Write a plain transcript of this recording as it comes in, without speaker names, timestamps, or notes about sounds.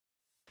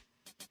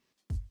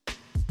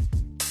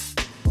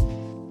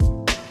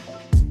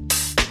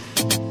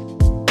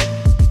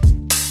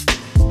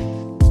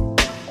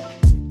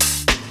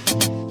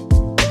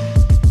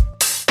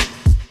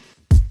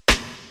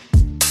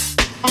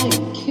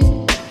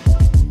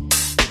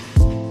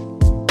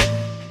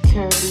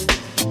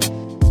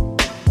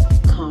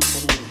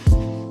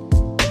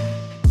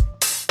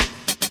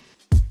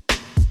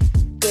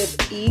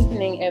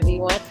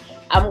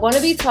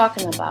going to be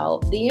talking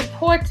about the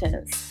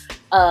importance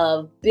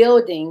of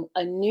building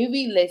a new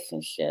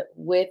relationship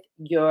with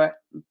your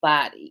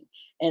body.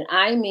 And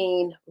I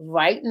mean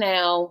right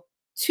now,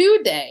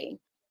 today.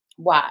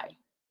 Why?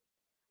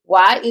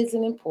 Why is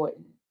it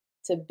important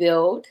to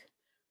build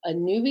a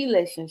new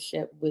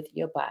relationship with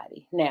your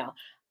body? Now,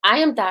 I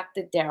am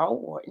Dr. Daryl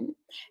Wharton,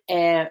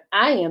 and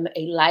I am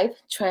a life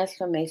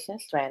transformation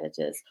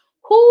strategist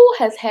who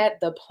has had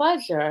the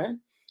pleasure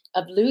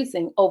of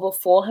losing over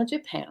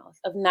 400 pounds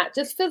of not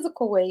just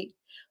physical weight,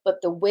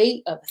 but the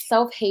weight of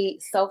self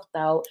hate, self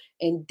doubt,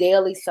 and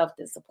daily self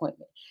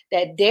disappointment.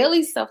 That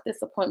daily self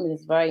disappointment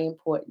is very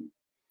important.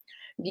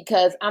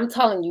 Because I'm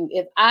telling you,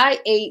 if I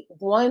ate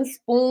one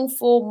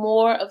spoonful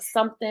more of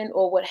something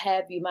or what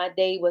have you, my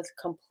day was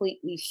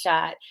completely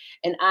shot.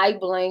 And I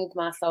blamed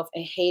myself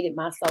and hated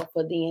myself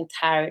for the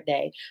entire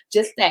day.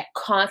 Just that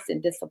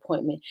constant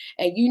disappointment.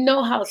 And you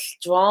know how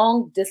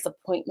strong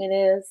disappointment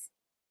is?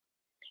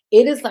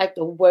 It is like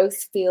the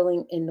worst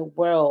feeling in the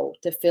world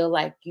to feel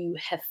like you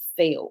have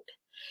failed.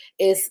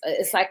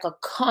 It's like a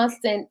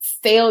constant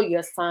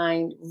failure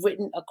sign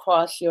written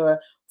across your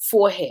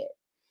forehead.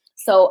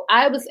 So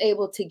I was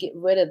able to get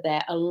rid of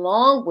that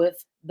along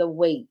with the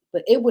weight,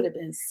 but it would have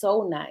been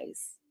so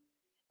nice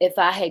if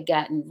I had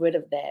gotten rid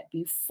of that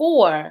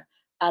before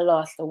I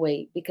lost the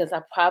weight, because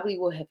I probably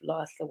would have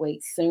lost the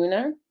weight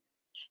sooner.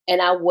 And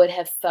I would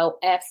have felt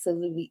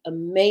absolutely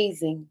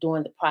amazing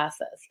during the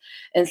process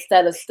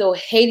instead of still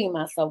hating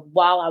myself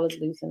while I was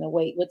losing the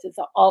weight, which is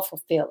an awful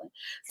feeling.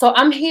 So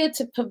I'm here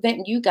to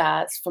prevent you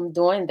guys from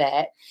doing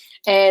that.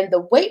 And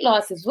the weight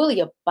loss is really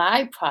a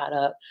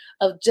byproduct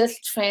of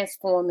just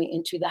transforming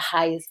into the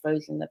highest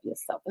version of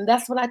yourself. And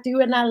that's what I do.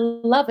 And I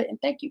love it. And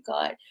thank you,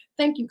 God.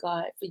 Thank you,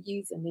 God, for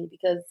using me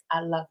because I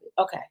love it.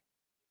 Okay.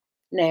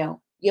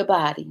 Now, your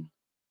body.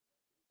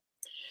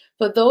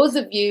 For those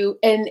of you,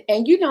 and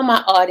you know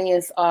my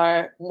audience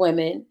are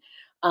women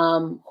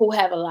who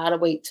have a lot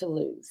of weight to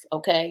lose,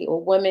 okay?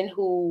 Or women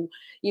who,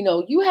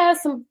 you have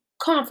some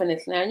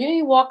confidence now. You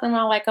ain't walking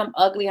around like I'm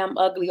ugly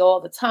all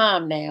the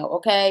time now,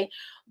 okay?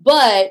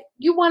 But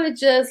you want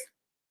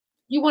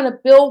to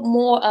build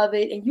more of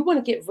it, and you want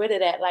to get rid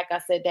of that, like I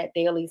said, that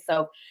daily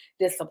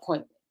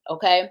self-disappointment,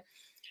 okay?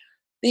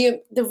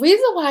 The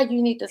reason why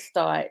you need to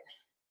start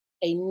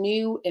a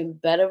new and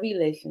better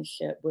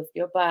relationship with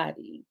your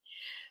body,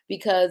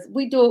 because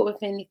we do it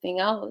with anything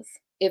else.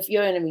 If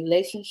you're in a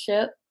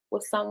relationship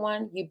with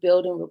someone, you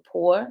building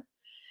rapport.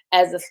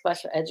 As a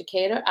special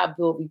educator, I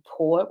build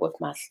rapport with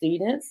my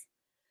students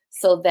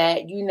so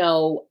that,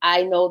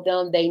 I know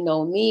them, they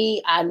know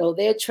me, I know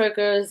their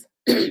triggers,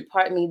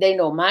 pardon me, they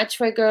know my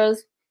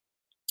triggers.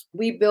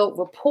 We build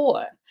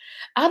rapport.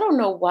 I don't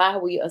know why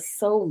we are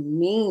so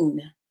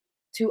mean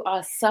to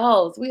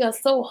ourselves. We are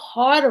so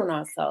hard on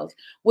ourselves,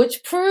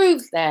 which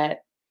proves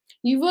that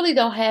you really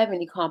don't have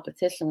any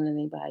competition with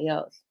anybody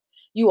else.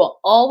 You are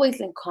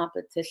always in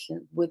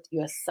competition with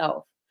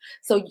yourself.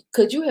 So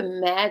could you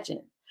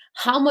imagine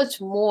how much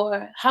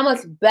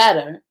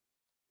better,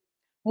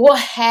 more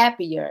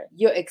happier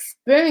your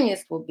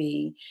experience will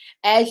be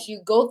as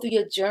you go through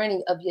your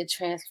journey of your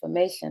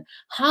transformation?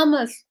 How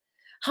much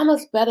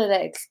better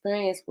that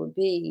experience would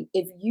be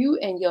if you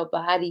and your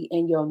body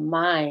and your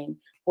mind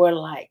were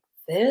like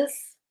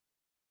this?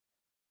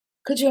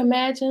 Could you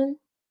imagine?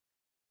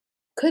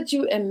 Could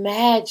you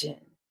imagine?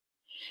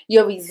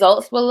 Your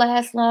results will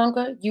last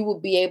longer. You will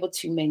be able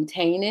to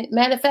maintain it.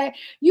 Matter of fact,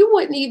 I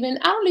don't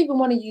even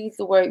want to use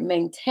the word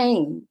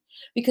maintain,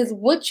 because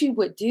what you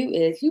would do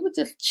is you would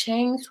just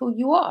change who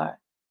you are.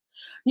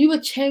 You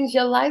would change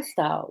your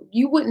lifestyle.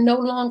 You would no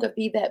longer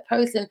be that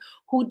person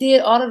who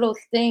did all of those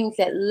things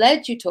that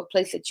led you to a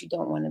place that you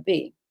don't want to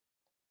be.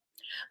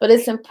 But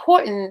it's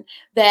important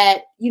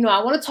that,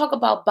 I want to talk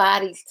about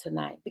bodies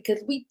tonight, because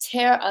we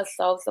tear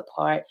ourselves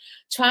apart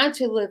trying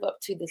to live up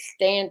to the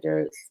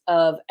standards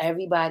of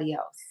everybody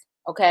else.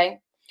 Okay.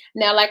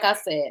 Now, like I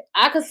said,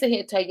 I could sit here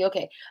and tell you,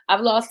 okay,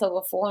 I've lost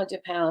over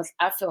 400 pounds.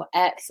 I feel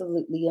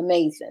absolutely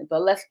amazing.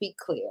 But let's be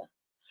clear.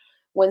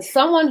 When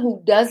someone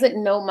who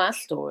doesn't know my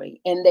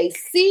story and they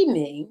see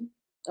me,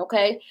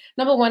 okay,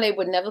 number one, they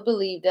would never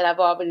believe that I've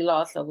already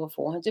lost over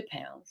 400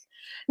 pounds.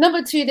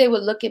 Number two, they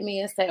would look at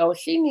me and say, oh,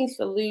 she needs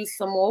to lose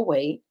some more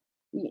weight.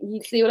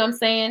 You see what I'm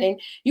saying? And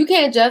you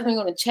can't judge me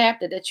on a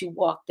chapter that you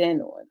walked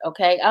in on,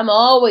 okay? I'm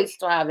always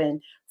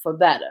striving for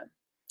better.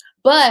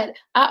 But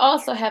I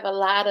also have a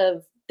lot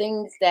of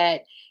things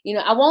that,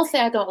 I won't say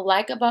I don't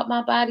like about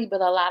my body,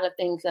 but a lot of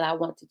things that I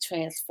want to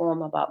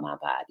transform about my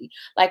body.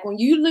 Like when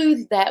you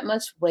lose that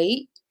much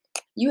weight,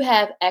 you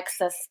have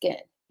excess skin.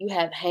 You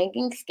have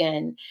hanging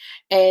skin.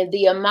 And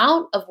the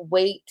amount of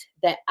weight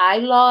that I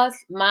lost,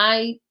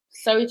 my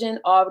surgeon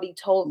already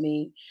told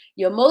me,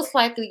 you're most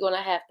likely going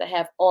to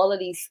have all of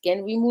these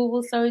skin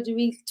removal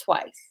surgeries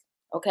twice.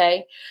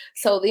 Okay.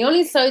 So the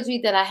only surgery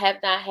that I have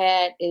not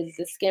had is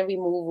the skin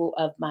removal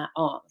of my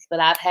arms. But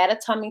I've had a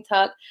tummy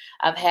tuck.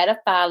 I've had a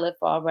thigh lift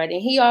already.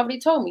 And he already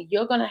told me,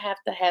 you're going to have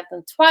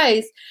them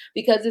twice,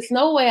 because there's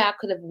no way I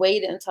could have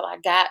waited until I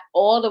got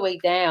all the way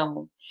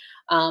down,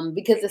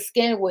 because the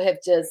skin would have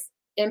just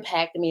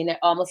impacted me in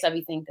almost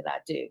everything that I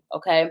do.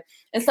 Okay.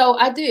 And so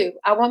I do.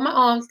 I want my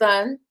arms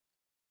done.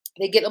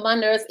 They get on my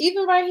nerves,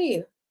 even right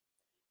here.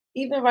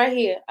 Even right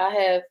here, I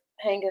have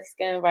hanging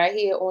skin right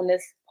here on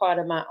this part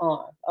of my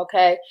arm.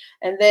 Okay.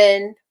 And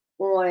then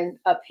on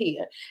up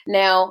here.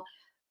 Now,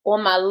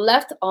 on my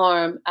left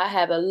arm, I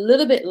have a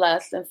little bit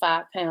less than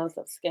 5 pounds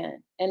of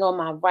skin. And on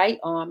my right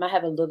arm, I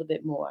have a little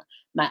bit more.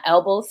 My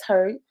elbows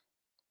hurt,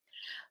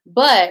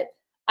 but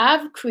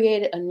I've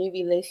created a new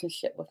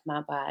relationship with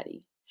my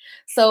body.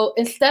 So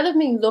instead of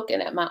me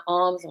looking at my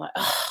arms like,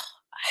 oh,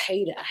 I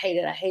hate it, I hate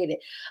it, I hate it,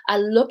 I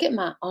look at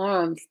my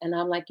arms and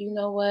I'm like, you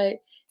know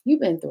what? You've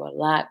been through a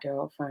lot,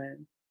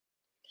 girlfriend.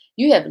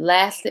 You have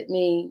lasted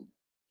me.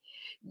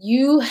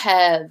 You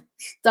have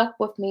stuck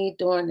with me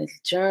during this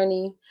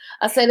journey.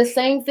 I say the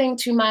same thing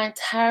to my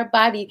entire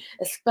body,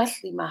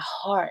 especially my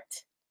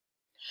heart,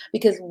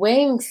 because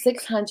weighing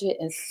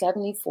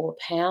 674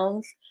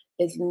 pounds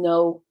is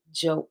no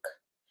joke.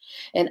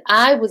 And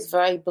I was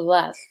very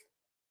blessed.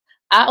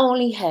 I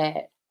only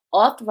had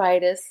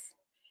arthritis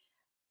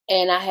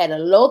and I had a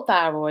low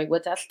thyroid,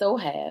 which I still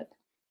have,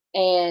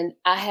 and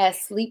I had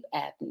sleep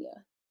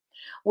apnea.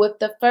 With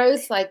the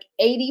first like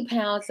 80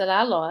 pounds that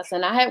I lost,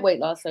 and I had weight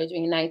loss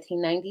surgery in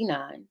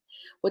 1999.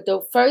 With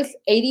the first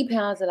 80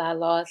 pounds that I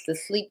lost, the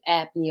sleep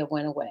apnea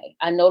went away.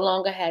 I no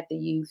longer had to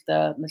use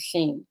the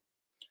machine,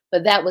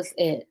 but that was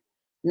it.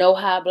 No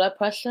high blood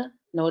pressure,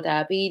 no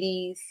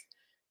diabetes,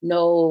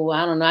 no,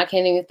 I don't know. I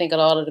can't even think of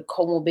all of the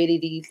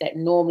comorbidities that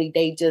normally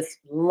they just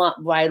lump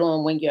right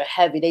on when you're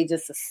heavy. They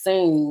just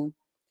assume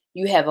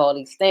you have all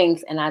these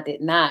things, and I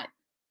did not.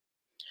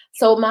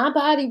 So my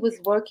body was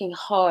working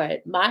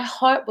hard. My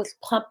heart was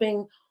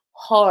pumping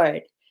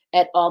hard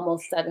at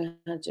almost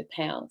 700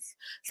 pounds.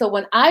 So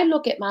when I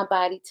look at my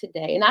body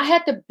today, and I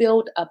had to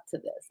build up to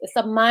this, it's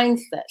a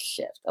mindset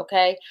shift,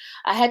 okay?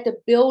 I had to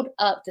build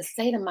up to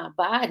say to my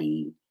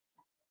body,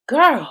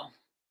 girl,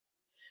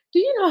 do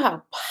you know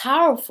how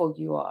powerful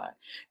you are?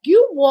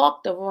 You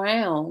walked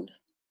around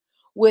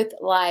with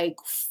like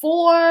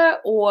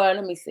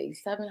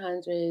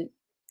 700,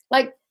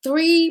 like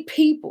 3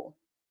 people,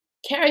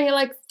 carrying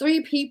like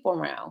 3 people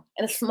around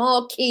and a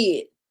small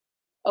kid,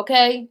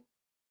 okay?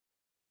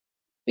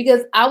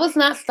 Because I was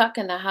not stuck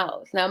in the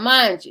house. Now,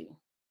 mind you,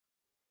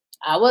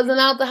 I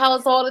wasn't out the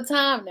house all the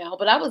time now,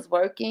 but I was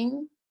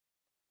working.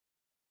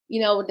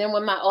 Then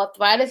when my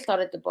arthritis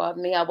started to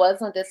bother me, I was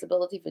on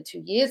disability for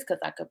 2 years because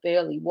I could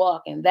barely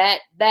walk. And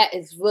that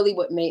is really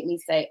what made me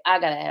say, I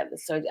got to have the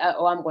surgery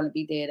or I'm going to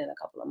be dead in a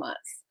couple of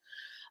months.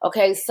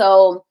 Okay,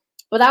 so,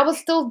 but I was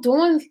still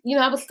doing,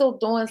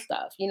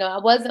 stuff. I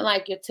wasn't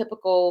like your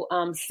typical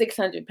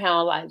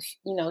 600-pound life,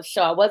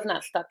 show. I was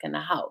not stuck in the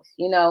house,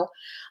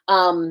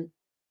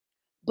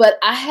 but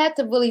I had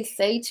to really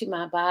say to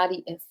my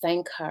body and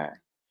thank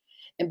her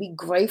and be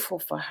grateful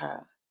for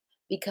her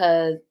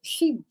because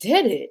she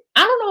did it.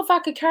 I don't know if I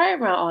could carry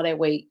around all that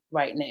weight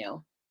right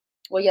now.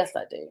 Well, yes,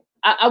 I do.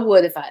 I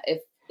would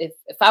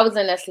if I was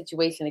in that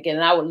situation again,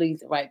 and I would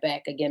lose it right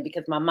back again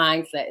because my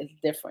mindset is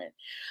different.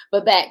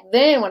 But back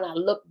then, when I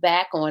look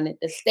back on it,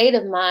 the state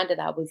of mind that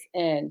I was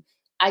in,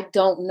 I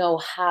don't know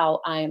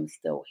how I am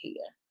still here,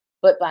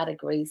 but by the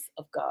grace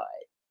of God.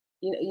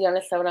 You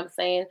understand what I'm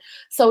saying?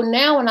 So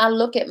now when I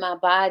look at my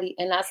body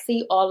and I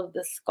see all of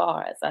the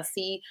scars, I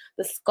see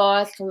the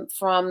scars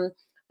from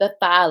the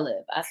thigh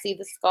lip, I see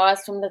the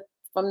scars from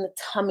the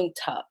tummy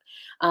tuck.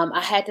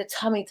 I had the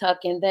tummy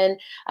tuck and then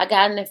I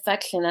got an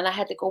infection and I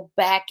had to go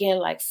back in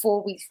like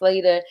 4 weeks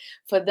later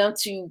for them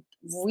to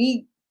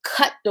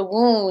recut the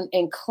wound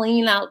and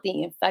clean out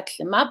the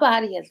infection. My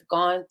body has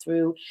gone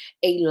through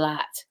a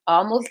lot. I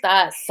almost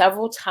died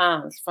several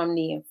times from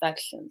the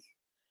infections.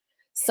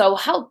 So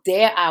how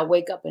dare I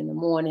wake up in the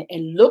morning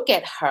and look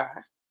at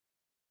her?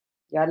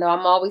 Y'all know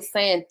I'm always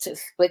saying to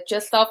split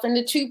yourself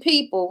into 2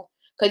 people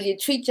because you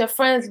treat your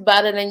friends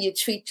better than you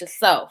treat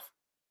yourself.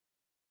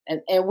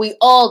 And we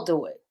all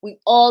do it. We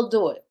all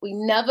do it. We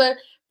never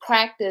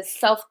practice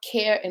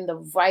self-care in the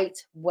right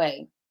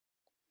way.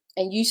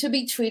 And you should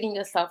be treating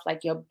yourself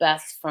like your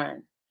best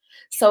friend.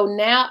 So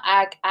now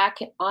I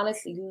can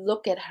honestly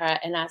look at her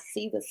and I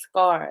see the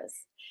scars,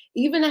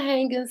 even the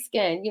hanging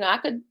skin. I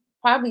could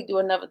probably do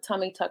another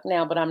tummy tuck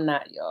now, but I'm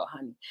not, y'all,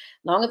 honey.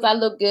 As long as I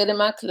look good in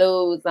my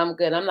clothes, I'm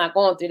good. I'm not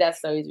going through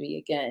that surgery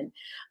again.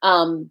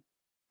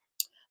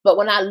 But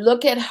when I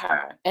look at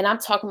her, and I'm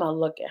talking about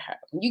look at her,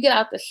 when you get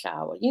out the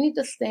shower, you need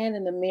to stand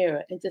in the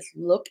mirror and just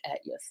look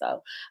at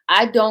yourself.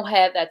 I don't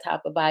have that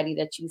type of body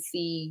that you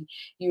see,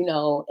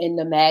 in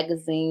the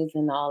magazines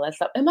and all that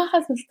stuff. And my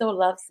husband still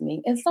loves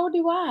me, and so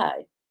do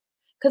I,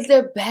 because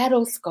they're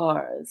battle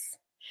scars.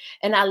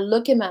 And I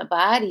look at my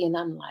body and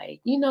I'm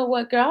like, you know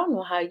what, girl, I don't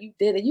know how you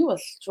did it. You are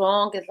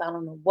strong as I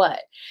don't know what.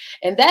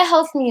 And that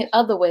helps me in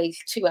other ways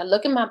too. I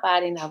look at my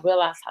body and I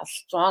realize how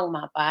strong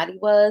my body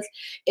was.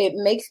 It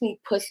makes me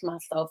push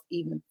myself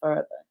even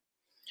further.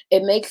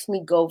 It makes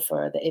me go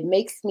further. It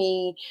makes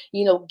me,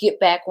 get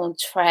back on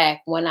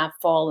track when I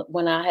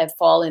have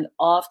fallen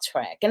off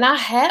track. And I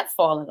have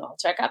fallen off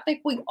track. I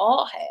think we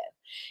all have.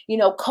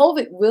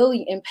 COVID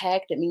really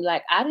impacted me.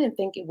 Like, I didn't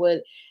think it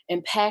would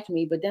impact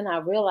me, but then I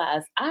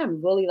realized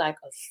I'm really like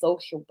a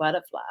social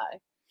butterfly.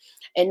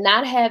 And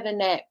not having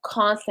that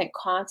constant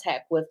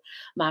contact with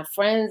my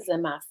friends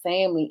and my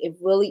family, it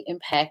really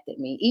impacted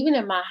me. Even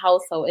in my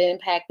household, it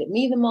impacted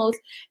me the most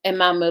and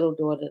my middle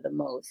daughter the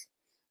most.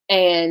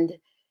 And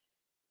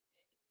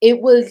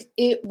it was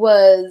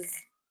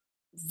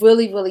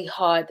really, really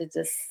hard to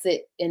just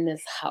sit in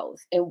this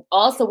house. And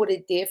also, what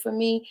it did for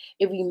me,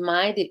 it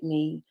reminded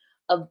me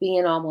of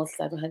being almost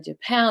 700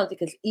 pounds,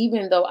 because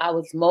even though I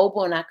was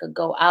mobile and I could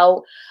go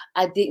out,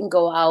 I didn't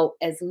go out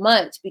as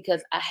much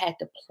because I had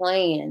to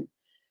plan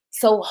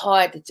so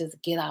hard to just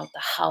get out the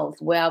house,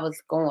 where I was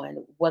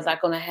going. Was I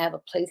going to have a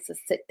place to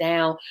sit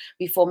down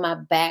before my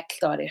back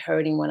started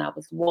hurting when I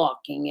was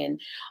walking, and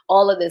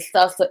all of this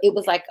stuff? So it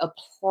was like a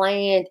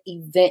planned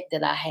event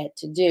that I had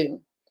to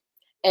do.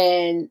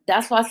 And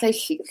that's why I say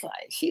she's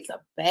a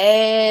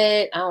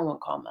bad, I don't want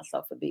to call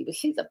myself a B, but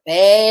she's a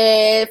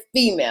bad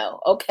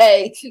female.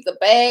 Okay. She's a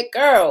bad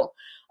girl.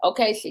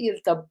 Okay. She is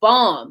the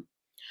bomb.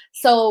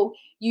 So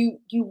you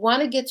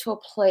want to get to a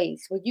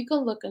place where you can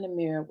look in the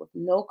mirror with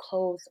no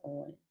clothes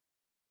on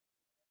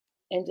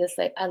and just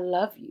say, I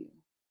love you.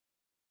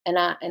 And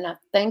I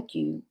thank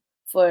you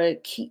for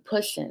keep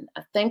pushing.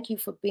 I thank you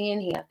for being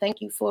here. I thank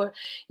you for,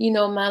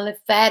 my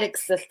lymphatic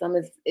system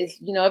is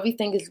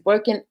everything is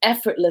working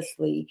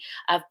effortlessly.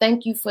 I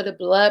thank you for the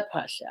blood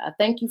pressure. I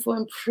thank you for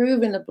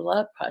improving the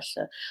blood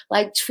pressure.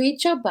 Like,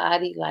 treat your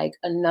body like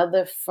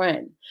another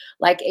friend,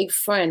 like a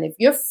friend. If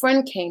your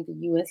friend came to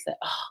you and said,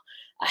 "Oh,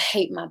 I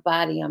hate my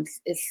body.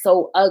 It's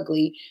so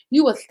ugly,"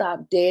 you would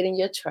stop dead in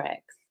your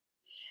tracks.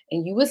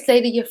 And you would say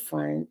to your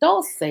friend,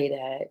 "Don't say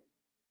that.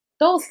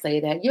 Don't say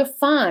that. You're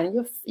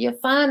fine. You're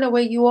fine the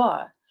way you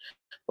are."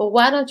 But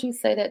why don't you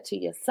say that to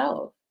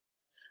yourself?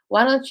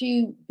 Why don't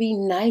you be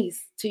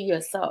nice to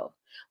yourself?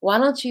 Why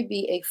don't you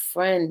be a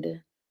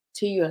friend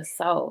to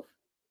yourself?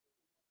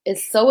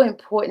 It's so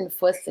important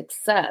for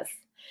success.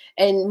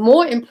 And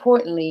more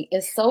importantly,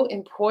 it's so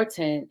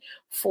important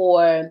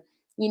for,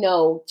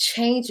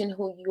 changing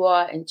who you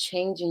are and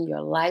changing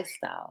your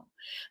lifestyle.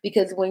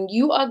 Because when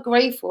you are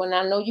grateful, and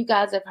I know you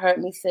guys have heard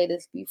me say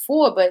this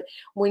before, but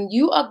when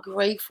you are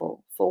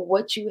grateful for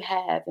what you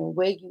have and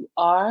where you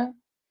are,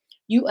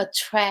 you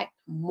attract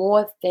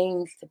more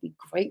things to be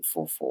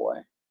grateful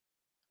for.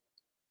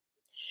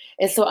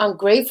 And so I'm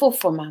grateful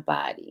for my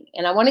body.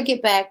 And I want to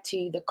get back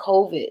to the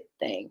COVID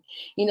thing.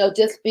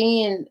 Just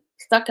being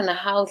stuck in the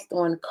house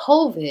during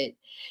COVID,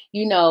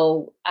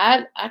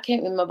 I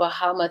can't remember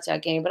how much I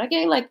gained, but I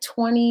gained like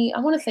 20, I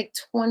want to say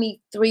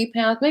 23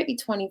 pounds, maybe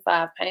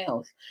 25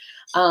 pounds.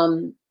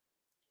 Um,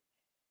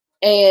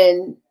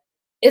 and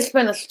it's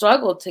been a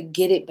struggle to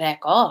get it back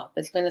off.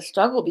 It's been a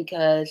struggle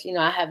because,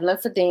 I have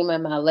lymphedema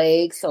in my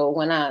legs. So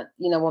when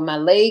my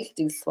legs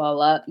do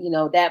swell up,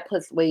 that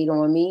puts weight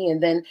on me.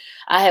 And then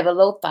I have a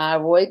low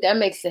thyroid. That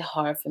makes it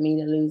hard for me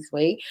to lose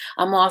weight.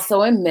 I'm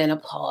also in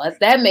menopause.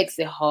 That makes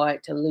it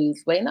hard to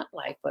lose weight. And I'm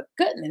like, for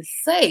goodness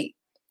sake.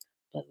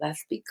 But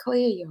let's be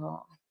clear,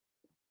 y'all.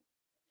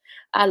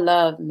 I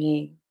love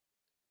me.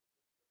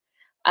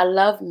 I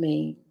love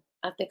me.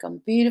 I think I'm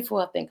beautiful.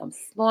 I think I'm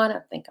smart. I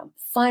think I'm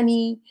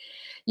funny.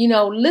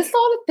 List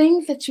all the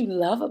things that you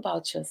love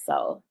about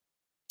yourself.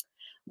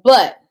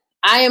 But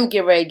I am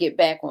getting ready to get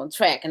back on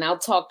track. And I will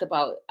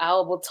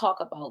talk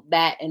about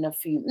that in a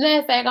few. Matter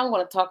of fact, I'm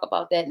going to talk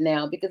about that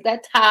now, because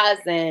that ties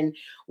in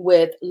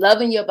with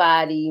loving your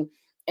body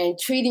and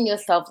treating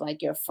yourself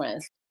like your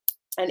friends.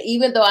 And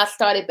even though I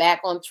started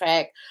back on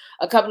track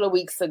a couple of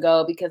weeks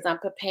ago because I'm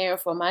preparing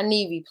for my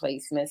knee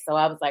replacement, so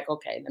I was like,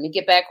 okay, let me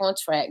get back on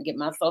track and get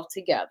myself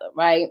together,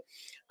 right?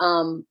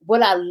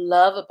 What I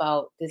love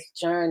about this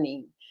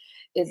journey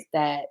is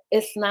that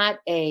it's not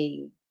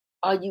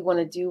are you going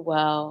to do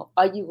well?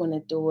 Are you going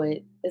to do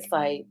it? It's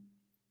like,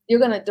 you're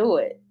going to do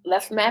it.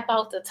 Let's map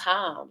out the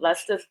time.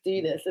 Let's just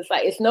do this. It's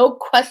like, it's no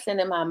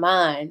question in my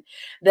mind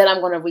that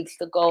I'm going to reach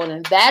the goal.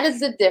 And that is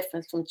the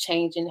difference from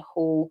changing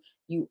who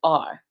you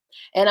are.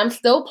 And I'm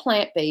still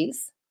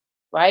plant-based,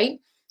 right?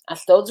 I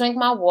still drink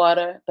my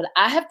water, but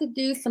I have to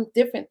do some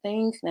different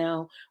things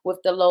now with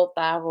the low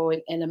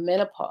thyroid and the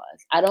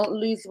menopause. I don't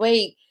lose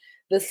weight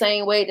the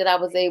same way that I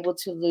was able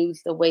to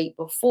lose the weight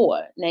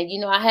before. Now,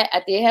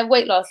 I did have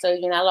weight loss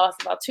surgery, and I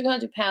lost about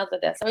 200 pounds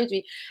of that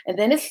surgery, and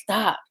then it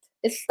stopped.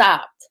 It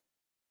stopped.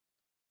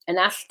 And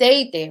I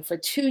stayed there for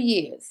 2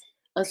 years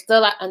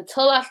until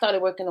I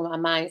started working on my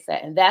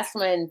mindset. And that's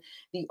when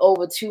the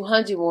over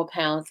 200 more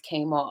pounds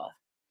came off.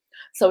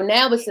 So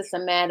now it's just a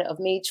matter of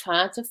me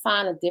trying to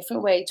find a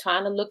different way,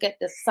 trying to look at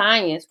the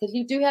science, because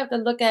you do have to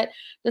look at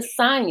the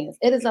science.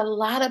 It is a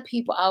lot of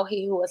people out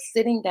here who are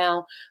sitting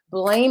down,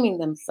 blaming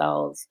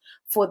themselves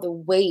for the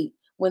weight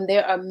when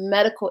there are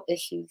medical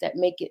issues that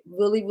make it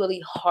really,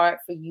 really hard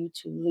for you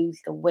to lose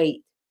the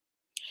weight.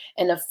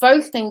 And the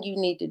first thing you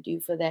need to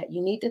do for that,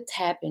 you need to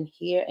tap in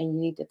here and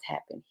you need to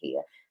tap in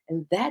here.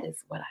 And that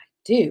is what I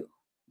do.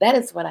 That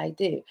is what I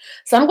do.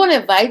 So I'm going to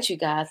invite you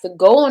guys to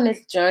go on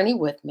this journey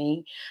with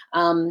me.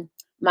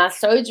 My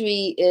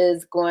surgery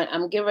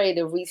I'm getting ready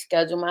to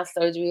reschedule my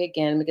surgery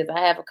again because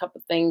I have a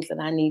couple things that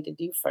I need to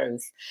do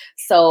first.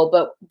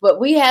 So, but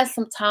we have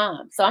some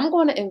time. So I'm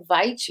going to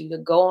invite you to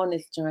go on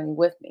this journey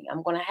with me.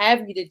 I'm going to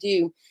have you to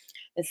do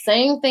the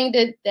same thing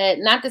that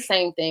not the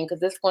same thing,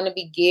 because it's going to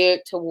be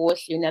geared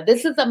towards you. Now,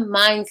 this is a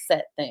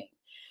mindset thing.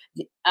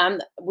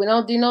 We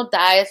don't do no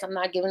diets. I'm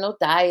not giving no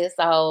diets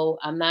out.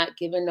 I'm not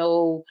giving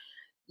no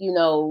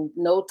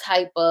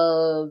type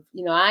of,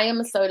 I am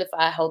a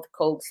certified health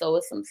coach. So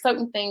it's some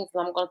certain things that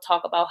I'm going to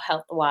talk about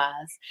health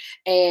wise.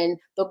 And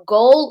the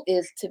goal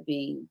is to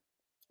be,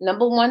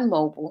 number one,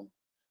 mobile.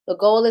 The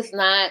goal is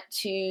not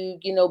to,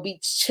 be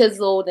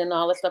chiseled and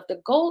all that stuff.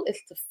 The goal is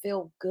to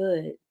feel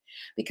good.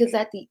 Because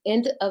at the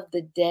end of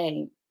the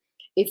day,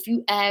 if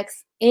you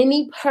ask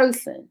any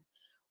person,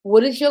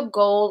 what is your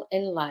goal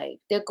in life?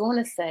 They're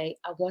going to say,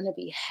 I want to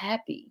be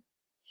happy.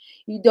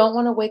 You don't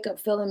want to wake up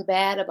feeling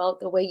bad about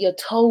the way your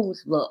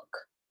toes look.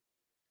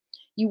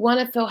 You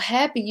want to feel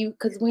happy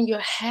because when you're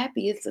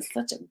happy, it's just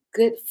such a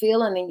good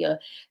feeling and your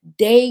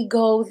day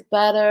goes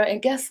better.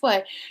 And guess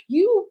what?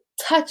 You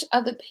touch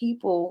other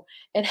people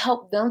and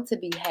help them to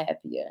be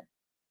happier.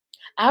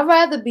 I'd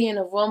rather be in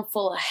a room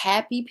full of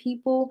happy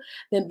people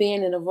than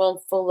being in a room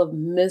full of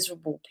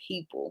miserable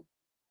people,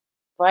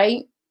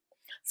 right?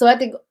 So at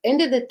the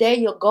end of the day,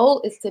 your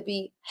goal is to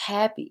be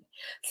happy.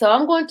 So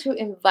I'm going to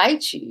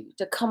invite you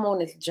to come on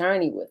this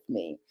journey with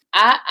me.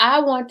 I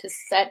want to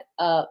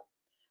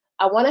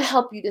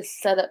help you to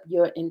set up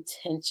your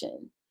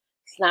intention.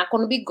 It's not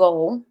going to be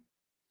goal.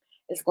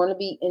 It's going to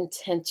be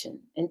intention.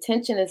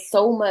 Intention is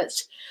so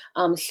much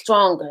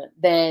stronger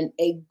than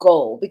a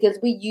goal because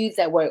we use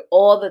that word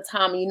all the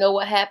time. And you know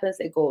what happens?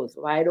 It goes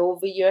right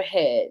over your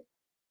head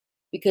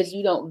because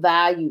you don't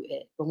value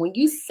it. But when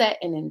you set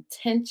an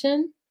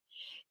intention,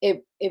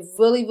 it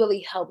really, really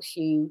helps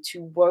you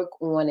to work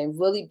on and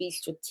really be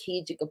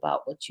strategic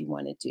about what you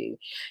want to do.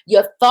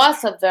 Your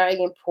thoughts are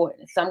very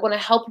important. So I'm going to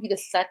help you to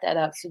set that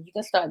up so you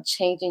can start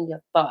changing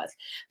your thoughts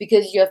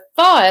because your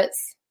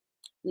thoughts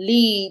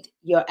lead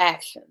your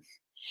actions.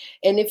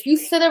 And if you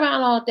sit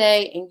around all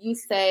day and you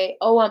say,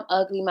 oh, I'm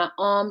ugly, my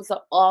arms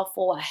are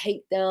awful, I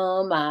hate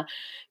them, my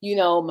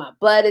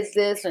butt is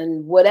this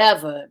and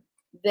whatever,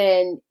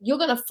 then you're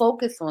going to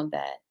focus on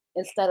that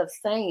instead of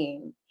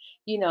saying,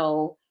 you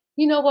know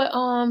what,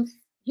 arms,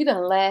 you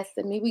done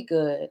lasted me, we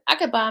good. I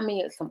could buy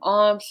me some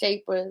arm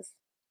shapers.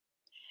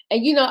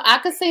 And, I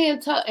could say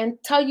and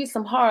tell you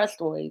some horror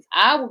stories.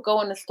 I would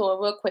go in the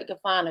store real quick and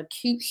find a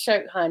cute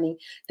shirt, honey,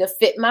 to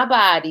fit my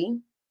body.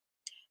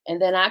 And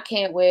then I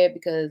can't wear it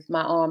because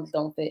my arms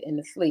don't fit in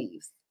the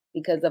sleeves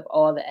because of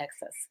all the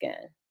excess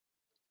skin.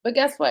 But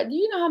guess what? Do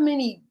you know how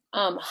many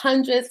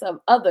hundreds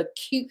of other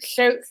cute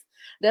shirts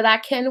that I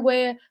can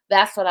wear?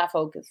 That's what I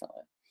focus on.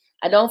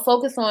 I don't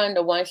focus on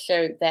the one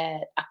shirt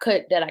that I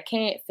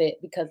can't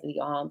fit because of the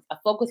arms. I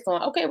focus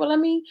on, okay, well,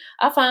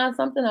 I'll find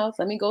something else.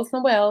 Let me go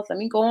somewhere else. Let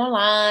me go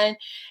online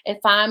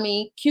and find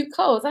me cute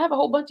clothes. I have a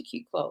whole bunch of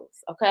cute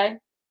clothes, okay?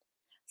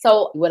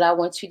 So what I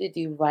want you to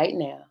do right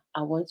now,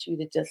 I want you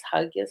to just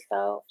hug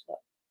yourself.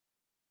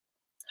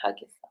 Hug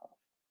yourself.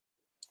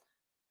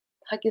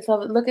 Hug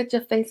yourself. Look at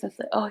your face and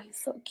say, oh, you're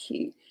so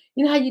cute.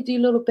 You know how you do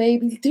little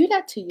babies? Do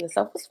that to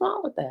yourself. What's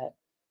wrong with that?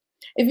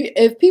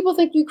 If people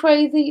think you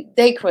crazy,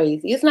 they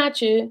crazy. It's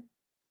not you.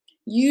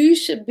 You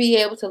should be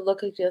able to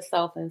look at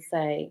yourself and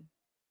say,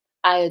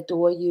 I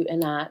adore you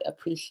and I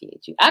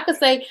appreciate you. I could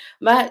say,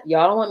 y'all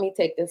don't want me to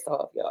take this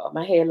off, y'all.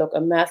 My hair look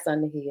a mess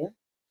under here.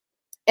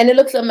 And it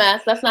looks a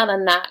mess. That's not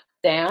a knock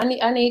down.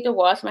 I need to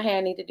wash my hair.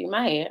 I need to do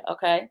my hair,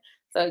 okay?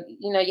 So,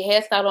 your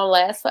hairstyle don't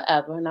last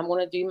forever, and I'm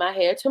going to do my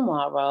hair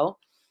tomorrow.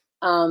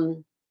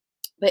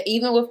 But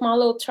even with my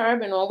little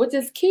turban on, which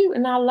is cute,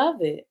 and I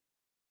love it.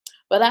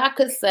 But I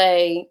could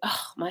say,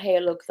 oh, my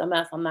hair looks a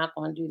mess. I'm not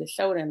going to do the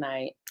show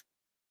tonight.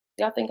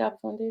 Y'all think I was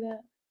going to do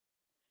that?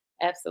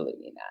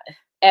 Absolutely not.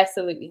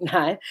 Absolutely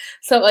not.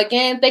 So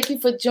again, thank you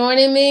for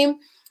joining me.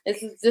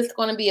 This is just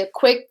going to be a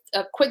quick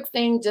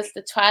thing just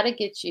to try to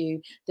get you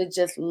to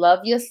just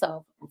love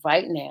yourself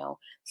right now.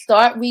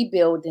 Start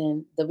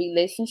rebuilding the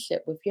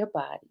relationship with your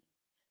body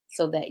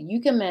so that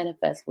you can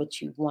manifest what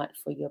you want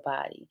for your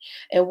body.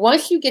 And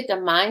once you get the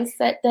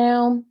mindset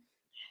down,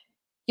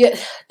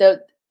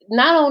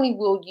 not only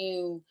will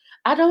you,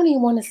 I don't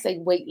even want to say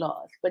weight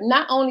loss, but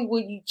not only will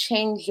you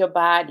change your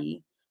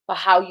body for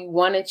how you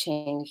want to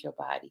change your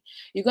body,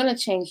 you're going to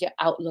change your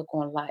outlook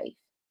on life.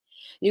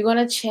 You're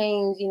going to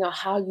change,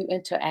 how you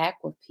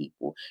interact with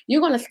people. You're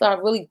going to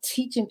start really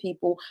teaching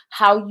people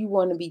how you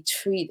want to be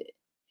treated.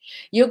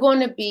 You're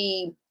going to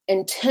be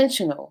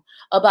intentional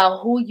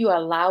about who you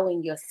allow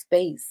in your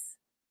space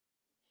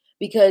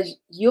because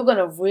you're going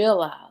to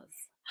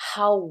realize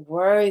how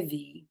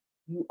worthy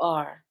you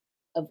are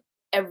of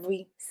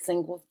every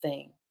single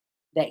thing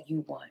that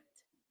you want.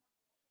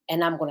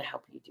 And I'm going to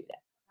help you do that.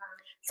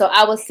 So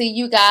I will see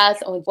you guys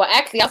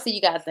I'll see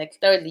you guys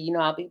next Thursday.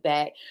 I'll be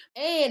back.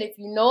 And if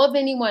you know of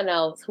anyone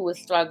else who is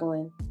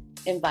struggling,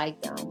 invite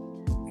them.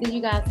 See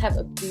you guys. Have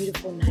a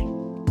beautiful night.